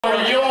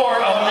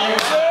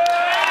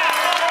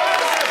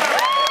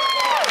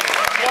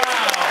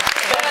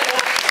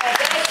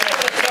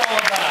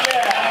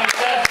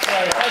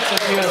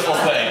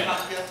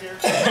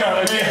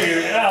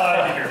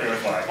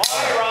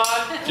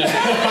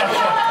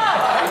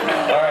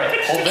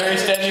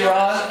very steady,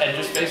 Ron, and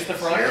just face the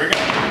front. Here we go.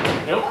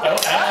 Nope. Oh, I'm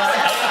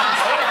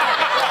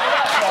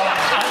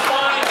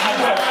fine.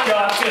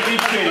 Got to be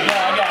kidding. No,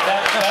 I got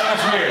that. That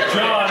was weird.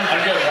 John. I'm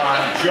good, Ron.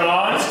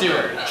 John. Let's do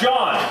it.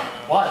 John.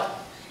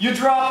 What? You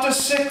dropped a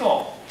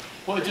sickle.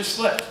 Well, it just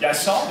slipped. Yeah, I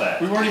saw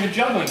that. We weren't even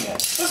juggling yet.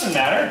 Doesn't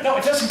matter. No,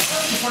 it doesn't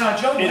count if we're not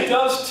juggling. It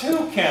does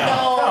too count.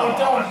 No, Come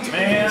don't on, do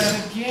man.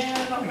 this again.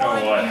 You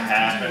know what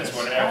happens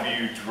whenever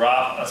you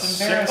drop a It's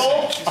sickle?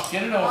 embarrassing. Just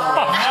get it over with.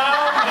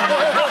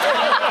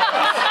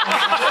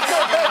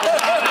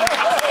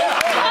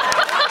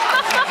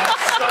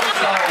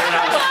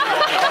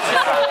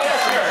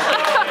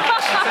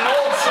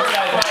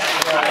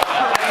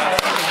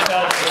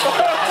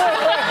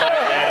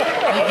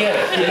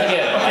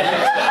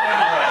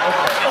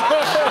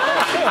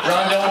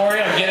 Ron, don't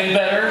worry, I'm getting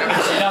better.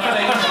 It's nothing to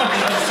be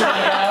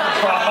concerned about.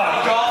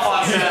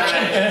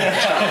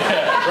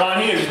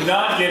 Ron, he is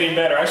not getting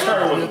better. I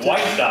started with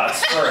white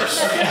dots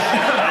first.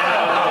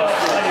 Yeah,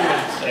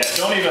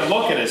 don't even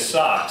look at his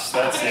socks.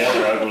 That's the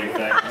other ugly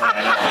thing.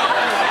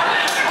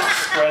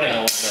 Spreading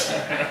a little bit.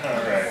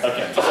 All right.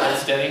 Okay, just hold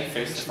steady,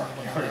 face the front.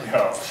 Here we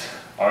go.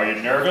 Are you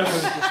nervous?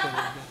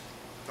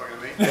 Talking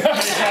to me?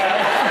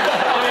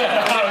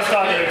 I was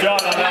talking to John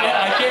on that.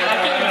 Yeah, I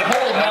can't even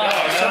hold now.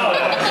 I saw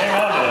that. Hang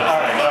on to this.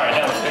 All right,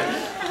 no.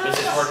 This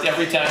has worked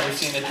every time we've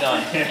seen it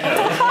done.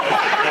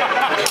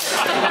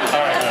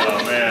 All right.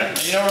 Oh, man.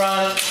 You know,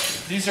 Ron,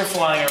 these are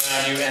flying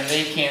around you, and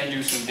they can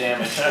do some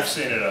damage. I've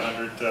seen it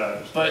 100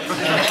 times. But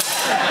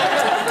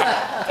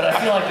I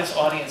feel like this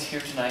audience here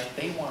tonight,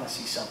 they want to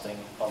see something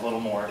a little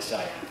more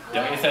exciting.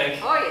 Don't you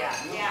think? Oh, yeah.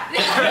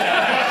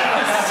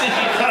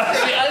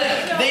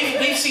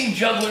 They've seen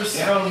jugglers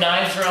throw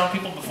knives around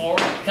people before,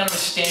 kind of a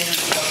standard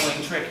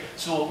juggling trick.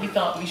 So what we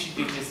thought we should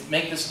do is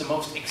make this the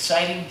most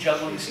exciting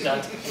juggling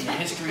stunt in the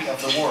history of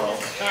the world.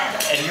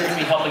 And you're going to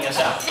be helping us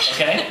out,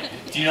 okay?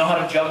 Do you know how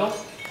to juggle?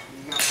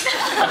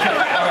 Okay,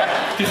 all right.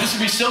 Because this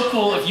would be so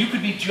cool if you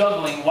could be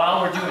juggling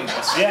while we're doing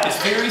this. Yeah. It's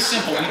very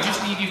simple. We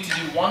just need you to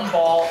do 1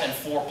 ball and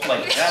 4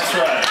 plates. That's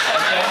right.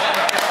 Okay?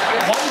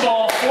 1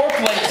 ball, 4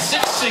 plates,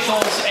 6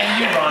 sickles, and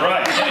you run.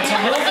 Right. And it's a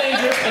little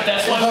dangerous, but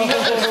that's why we do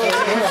this.